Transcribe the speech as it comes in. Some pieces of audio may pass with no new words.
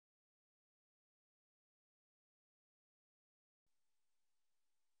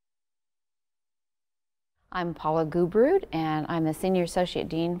I'm Paula Gubrud, and I'm the Senior Associate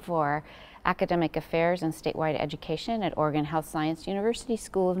Dean for Academic Affairs and Statewide Education at Oregon Health Science University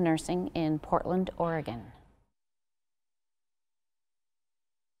School of Nursing in Portland, Oregon.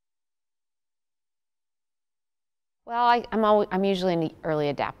 Well, I'm usually an early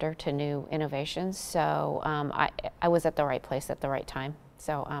adapter to new innovations, so I was at the right place at the right time.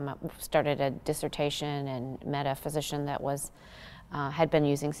 So I started a dissertation and met a physician that had been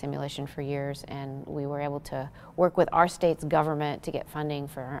using simulation for years, and we were able to work with our state's government to get funding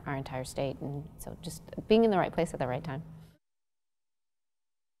for our entire state, and so just being in the right place at the right time.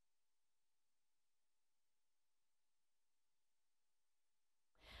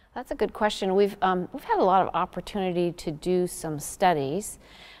 That's a good question. We've had a lot of opportunity to do some studies.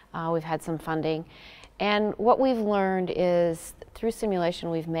 We've had some funding, and what we've learned is through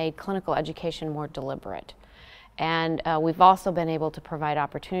simulation we've made clinical education more deliberate. And we've also been able to provide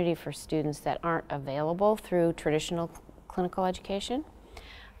opportunity for students that aren't available through traditional clinical education.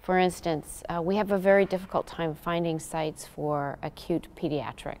 For instance, we have a very difficult time finding sites for acute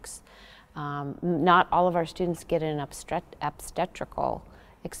pediatrics. Not all of our students get an obstetrical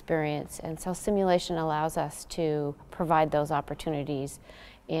experience, and so simulation allows us to provide those opportunities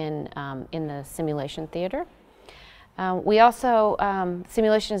in the simulation theater.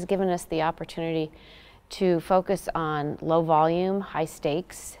 Simulation has given us the opportunity to focus on low volume, high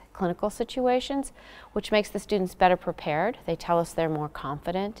stakes clinical situations, which makes the students better prepared. They tell us they're more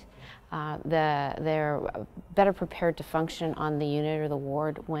confident. They're better prepared to function on the unit or the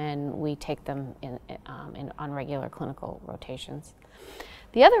ward when we take them on regular clinical rotations.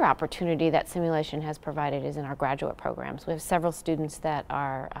 The other opportunity that simulation has provided is in our graduate programs. We have several students that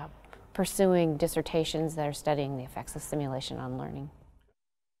are pursuing dissertations that are studying the effects of simulation on learning.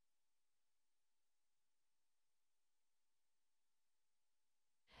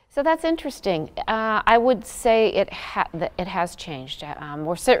 So that's interesting. I would say it has changed.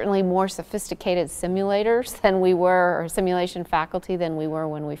 We're certainly more sophisticated simulators than we were, or simulation faculty than we were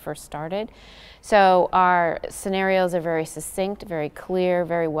when we first started. So our scenarios are very succinct, very clear,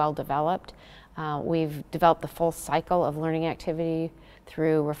 very well developed. We've developed the full cycle of learning activity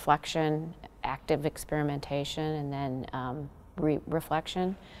through reflection, active experimentation, and then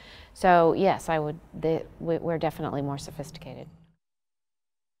reflection. So yes, we're definitely more sophisticated.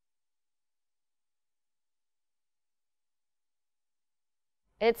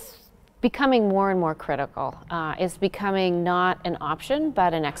 It's becoming more and more critical. It's becoming not an option,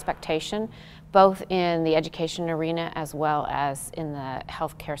 but an expectation, both in the education arena as well as in the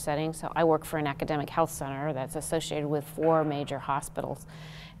healthcare setting. So I work for an academic health center that's associated with 4 major hospitals,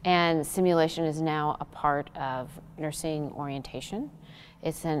 and simulation is now a part of nursing orientation.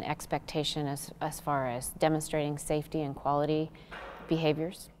 It's an expectation as far as demonstrating safety and quality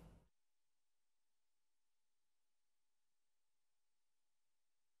behaviors.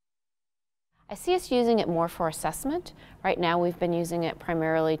 I see us using it more for assessment. Right now we've been using it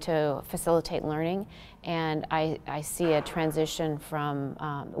primarily to facilitate learning, and I see a transition from,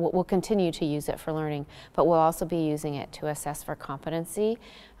 we'll continue to use it for learning, but we'll also be using it to assess for competency,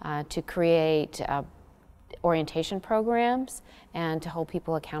 to create orientation programs, and to hold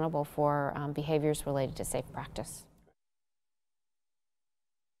people accountable for behaviors related to safe practice.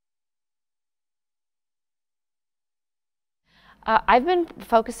 I've been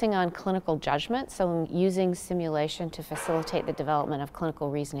focusing on clinical judgment, so I'm using simulation to facilitate the development of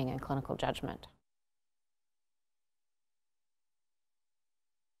clinical reasoning and clinical judgment.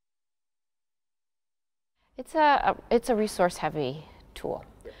 It's a resource-heavy tool.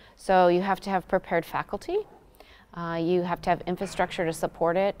 So you have to have prepared faculty. You have to have infrastructure to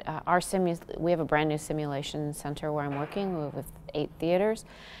support it. We have a brand new simulation center where I'm working with 8 theaters.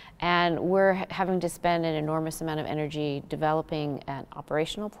 And we're having to spend an enormous amount of energy developing an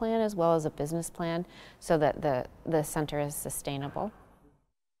operational plan as well as a business plan so that the center is sustainable.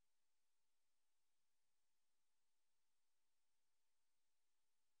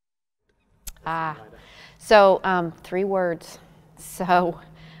 So 3 words. So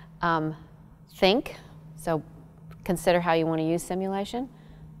think, so consider how you want to use simulation,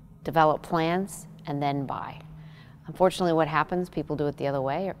 develop plans, and then buy. Unfortunately, what happens, people do it the other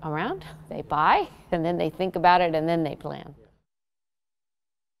way around. They buy, and then they think about it, and then they plan.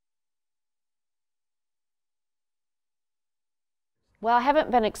 Well, I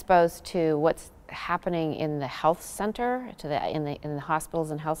haven't been exposed to what's happening in the health center, in the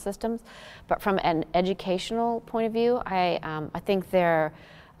hospitals and health systems, but from an educational point of view, I think they're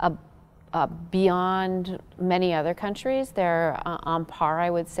beyond many other countries. They're on par, I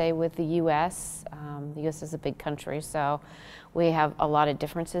would say, with the U.S. The U.S. is a big country, so we have a lot of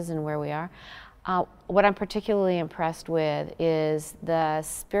differences in where we are. What I'm particularly impressed with is the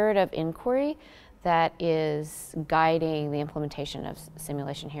spirit of inquiry that is guiding the implementation of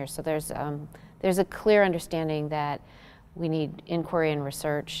simulation here. So there's a clear understanding that we need inquiry and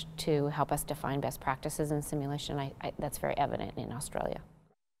research to help us define best practices in simulation. That's very evident in Australia.